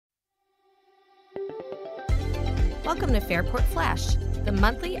Welcome to Fairport Flash, the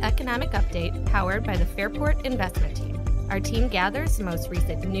monthly economic update powered by the Fairport Investment Team. Our team gathers the most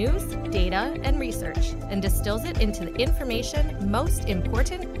recent news, data, and research and distills it into the information most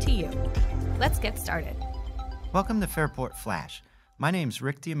important to you. Let's get started. Welcome to Fairport Flash. My name's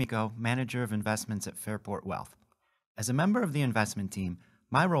Rick D'Amico, Manager of Investments at Fairport Wealth. As a member of the investment team,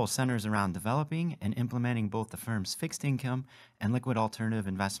 my role centers around developing and implementing both the firm's fixed income and liquid alternative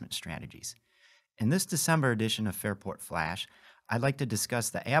investment strategies. In this December edition of Fairport Flash, I'd like to discuss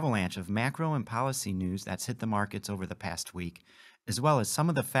the avalanche of macro and policy news that's hit the markets over the past week, as well as some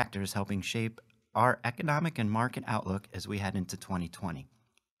of the factors helping shape our economic and market outlook as we head into 2020.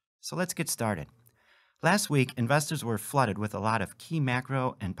 So let's get started. Last week, investors were flooded with a lot of key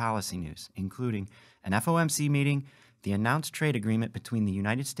macro and policy news, including an FOMC meeting, the announced trade agreement between the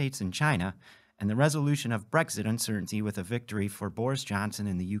United States and China, and the resolution of Brexit uncertainty with a victory for Boris Johnson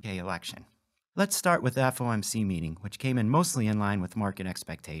in the UK election. Let's start with the FOMC meeting, which came in mostly in line with market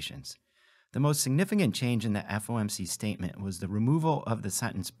expectations. The most significant change in the FOMC statement was the removal of the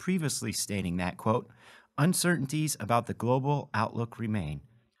sentence previously stating that, quote, uncertainties about the global outlook remain.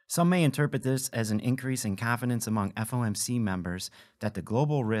 Some may interpret this as an increase in confidence among FOMC members that the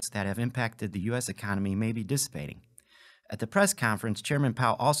global risks that have impacted the U.S. economy may be dissipating. At the press conference, Chairman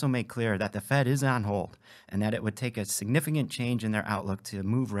Powell also made clear that the Fed is on hold and that it would take a significant change in their outlook to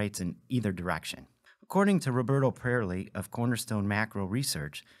move rates in either direction. According to Roberto Perli of Cornerstone Macro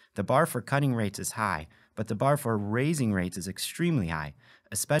Research, the bar for cutting rates is high, but the bar for raising rates is extremely high,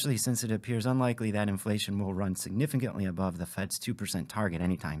 especially since it appears unlikely that inflation will run significantly above the Fed's 2% target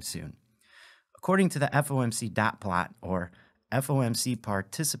anytime soon. According to the FOMC dot plot, or FOMC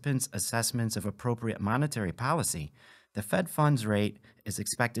Participants' Assessments of Appropriate Monetary Policy, the Fed funds rate is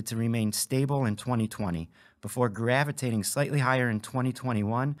expected to remain stable in 2020 before gravitating slightly higher in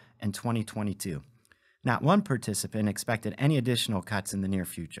 2021 and 2022. Not one participant expected any additional cuts in the near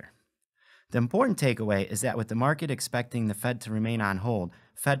future. The important takeaway is that with the market expecting the Fed to remain on hold,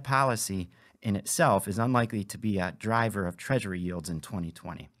 Fed policy in itself is unlikely to be a driver of Treasury yields in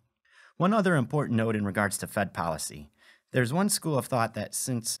 2020. One other important note in regards to Fed policy. There's one school of thought that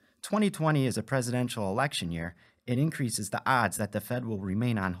since 2020 is a presidential election year, it increases the odds that the Fed will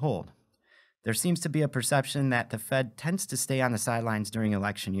remain on hold. There seems to be a perception that the Fed tends to stay on the sidelines during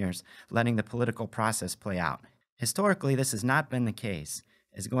election years, letting the political process play out. Historically, this has not been the case,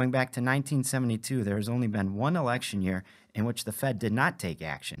 as going back to 1972, there has only been one election year in which the Fed did not take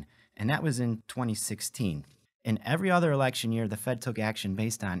action, and that was in 2016. In every other election year, the Fed took action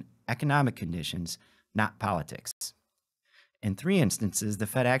based on economic conditions, not politics. In 3 instances, the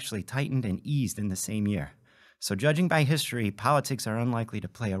Fed actually tightened and eased in the same year. So judging by history, politics are unlikely to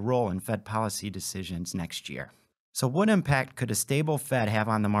play a role in Fed policy decisions next year. So what impact could a stable Fed have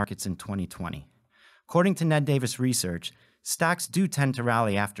on the markets in 2020? According to Ned Davis Research, stocks do tend to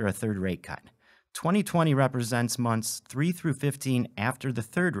rally after a third rate cut. 2020 represents months 3 through 15 after the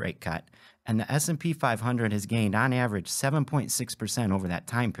third rate cut, and the S&P 500 has gained on average 7.6% over that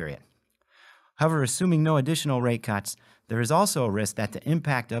time period. However, assuming no additional rate cuts, there is also a risk that the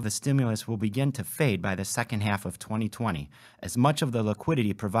impact of the stimulus will begin to fade by the second half of 2020, as much of the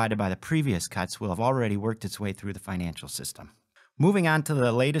liquidity provided by the previous cuts will have already worked its way through the financial system. Moving on to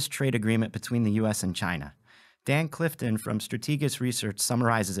the latest trade agreement between the U.S. and China. Dan Clifton from Strategas Research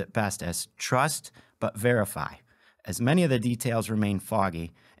summarizes it best as trust but verify, as many of the details remain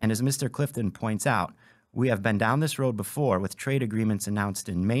foggy, and as Mr. Clifton points out, we have been down this road before with trade agreements announced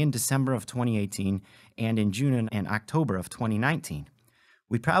in May and December of 2018 and in June and October of 2019.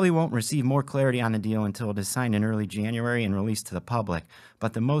 We probably won't receive more clarity on the deal until it is signed in early January and released to the public,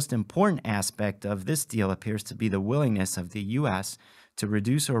 but the most important aspect of this deal appears to be the willingness of the U.S. to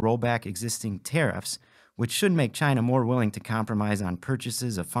reduce or roll back existing tariffs, which should make China more willing to compromise on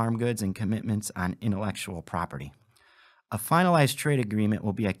purchases of farm goods and commitments on intellectual property. A finalized trade agreement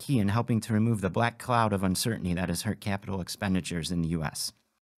will be a key in helping to remove the black cloud of uncertainty that has hurt capital expenditures in the U.S.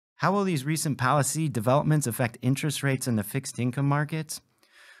 How will these recent policy developments affect interest rates in the fixed income markets?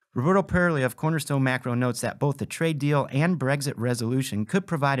 Roberto Perli of Cornerstone Macro notes that both the trade deal and Brexit resolution could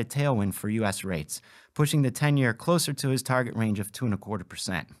provide a tailwind for U.S. rates, pushing the 10-year closer to his target range of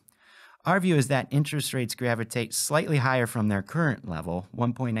 2.25%. Our view is that interest rates gravitate slightly higher from their current level,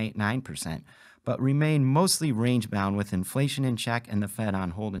 1.89%, but remain mostly range-bound with inflation in check and the Fed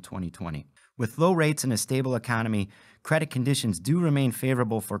on hold in 2020. With low rates and a stable economy, credit conditions do remain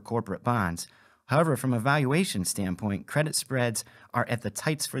favorable for corporate bonds. However, from a valuation standpoint, credit spreads are at the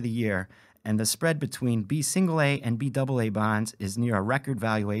tights for the year, and the spread between B-single-A and B-double-A bonds is near a record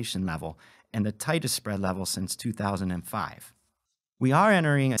valuation level and the tightest spread level since 2005. We are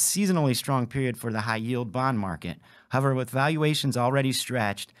entering a seasonally strong period for the high-yield bond market. However, with valuations already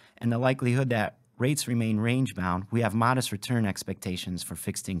stretched and the likelihood that rates remain range-bound, we have modest return expectations for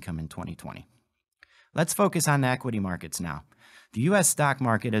fixed income in 2020. Let's focus on the equity markets now. The U.S. stock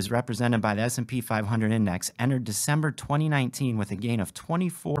market, as represented by the S&P 500 index, entered December 2019 with a gain of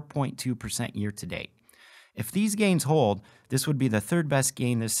 24.2% year-to-date. If these gains hold, this would be the third best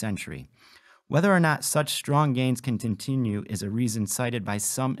gain this century. Whether or not such strong gains can continue is a reason cited by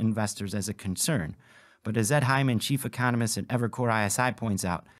some investors as a concern. But as Ed Hyman, chief economist at Evercore ISI, points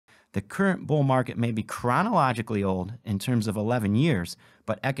out, the current bull market may be chronologically old in terms of 11 years,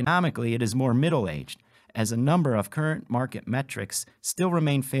 but economically it is more middle-aged, as a number of current market metrics still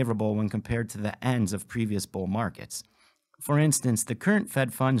remain favorable when compared to the ends of previous bull markets. For instance, the current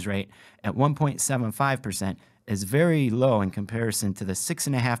Fed funds rate at 1.75% is very low in comparison to the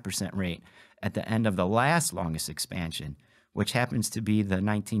 6.5% rate at the end of the last longest expansion, which happens to be the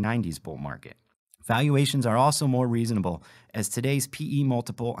 1990s bull market. Valuations are also more reasonable, as today's PE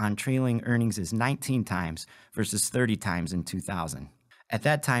multiple on trailing earnings is 19 times versus 30 times in 2000. At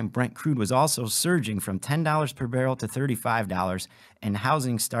that time, Brent crude was also surging from $10 per barrel to $35, and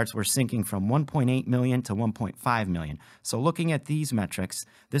housing starts were sinking from 1.8 million to 1.5 million. So looking at these metrics,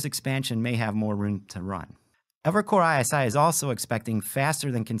 this expansion may have more room to run. Evercore ISI is also expecting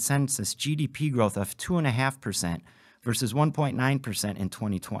faster than consensus GDP growth of 2.5% versus 1.9% in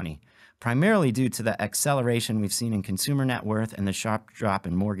 2020, primarily due to the acceleration we've seen in consumer net worth and the sharp drop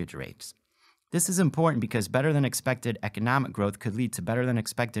in mortgage rates. This is important because better than expected economic growth could lead to better than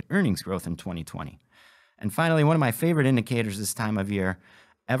expected earnings growth in 2020. And finally, one of my favorite indicators this time of year,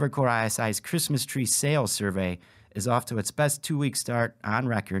 Evercore ISI's Christmas tree sales survey is off to its best two-week start on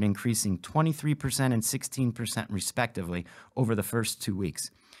record, increasing 23% and 16% respectively over the first 2 weeks.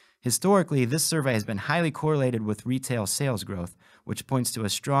 Historically, this survey has been highly correlated with retail sales growth, which points to a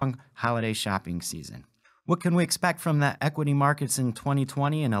strong holiday shopping season. What can we expect from the equity markets in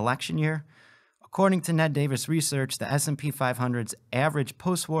 2020, an election year? According to Ned Davis Research, the S&P 500's average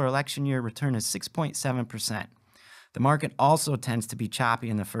post-war election year return is 6.7%. The market also tends to be choppy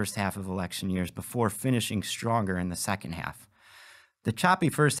in the first half of election years before finishing stronger in the second half. The choppy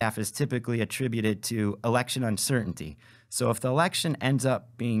first half is typically attributed to election uncertainty. So if the election ends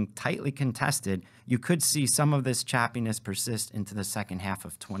up being tightly contested, you could see some of this choppiness persist into the second half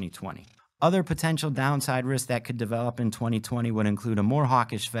of 2020. Other potential downside risks that could develop in 2020 would include a more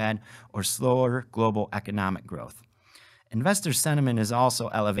hawkish Fed or slower global economic growth. Investor sentiment is also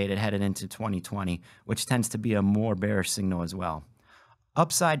elevated headed into 2020, which tends to be a more bearish signal as well.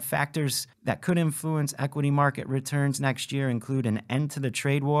 Upside factors that could influence equity market returns next year include an end to the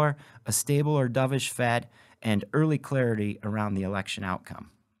trade war, a stable or dovish Fed, and early clarity around the election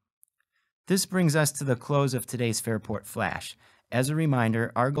outcome. This brings us to the close of today's Fairport Flash. As a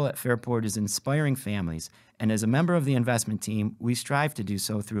reminder, our goal at Fairport is inspiring families, and as a member of the investment team, we strive to do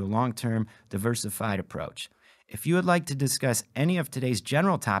so through a long-term, diversified approach. If you would like to discuss any of today's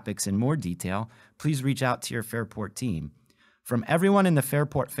general topics in more detail, please reach out to your Fairport team. From everyone in the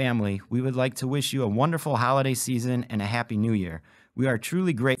Fairport family, we would like to wish you a wonderful holiday season and a happy new year. We are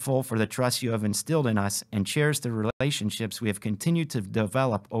truly grateful for the trust you have instilled in us and cherish the relationships we have continued to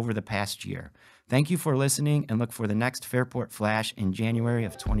develop over the past year. Thank you for listening and look for the next Fairport Flash in January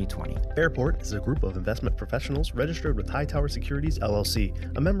of 2020. Fairport is a group of investment professionals registered with Hightower Securities, LLC,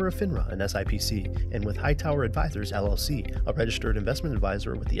 a member of FINRA and SIPC, and with Hightower Advisors, LLC, a registered investment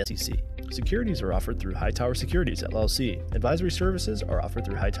advisor with the SEC. Securities are offered through Hightower Securities, LLC. Advisory services are offered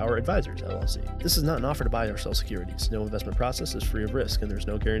through Hightower Advisors, LLC. This is not an offer to buy or sell securities. No investment process is free of risk, and there is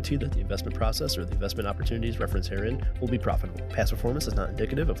no guarantee that the investment process or the investment opportunities referenced herein will be profitable. Past performance is not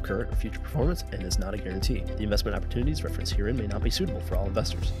indicative of current or future performance and is not a guarantee. The investment opportunities referenced herein may not be suitable for all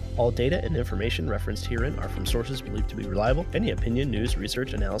investors. All data and information referenced herein are from sources believed to be reliable. Any opinion, news,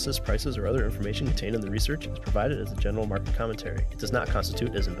 research, analysis, prices, or other information contained in the research is provided as a general market commentary. It does not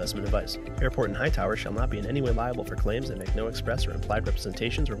constitute as investment advice. Fairport and Hightower shall not be in any way liable for claims and make no express or implied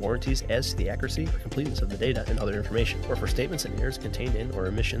representations or warranties as to the accuracy or completeness of the data and other information, or for statements and errors contained in or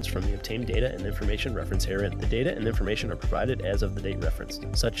omissions from the obtained data and information referenced herein. The data and information are provided as of the date referenced.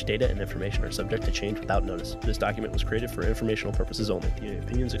 Such data and information are subject to change without notice. This document was created for informational purposes only. The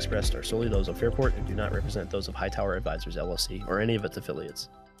opinions expressed are solely those of Fairport and do not represent those of Hightower Advisors, LLC, or any of its affiliates.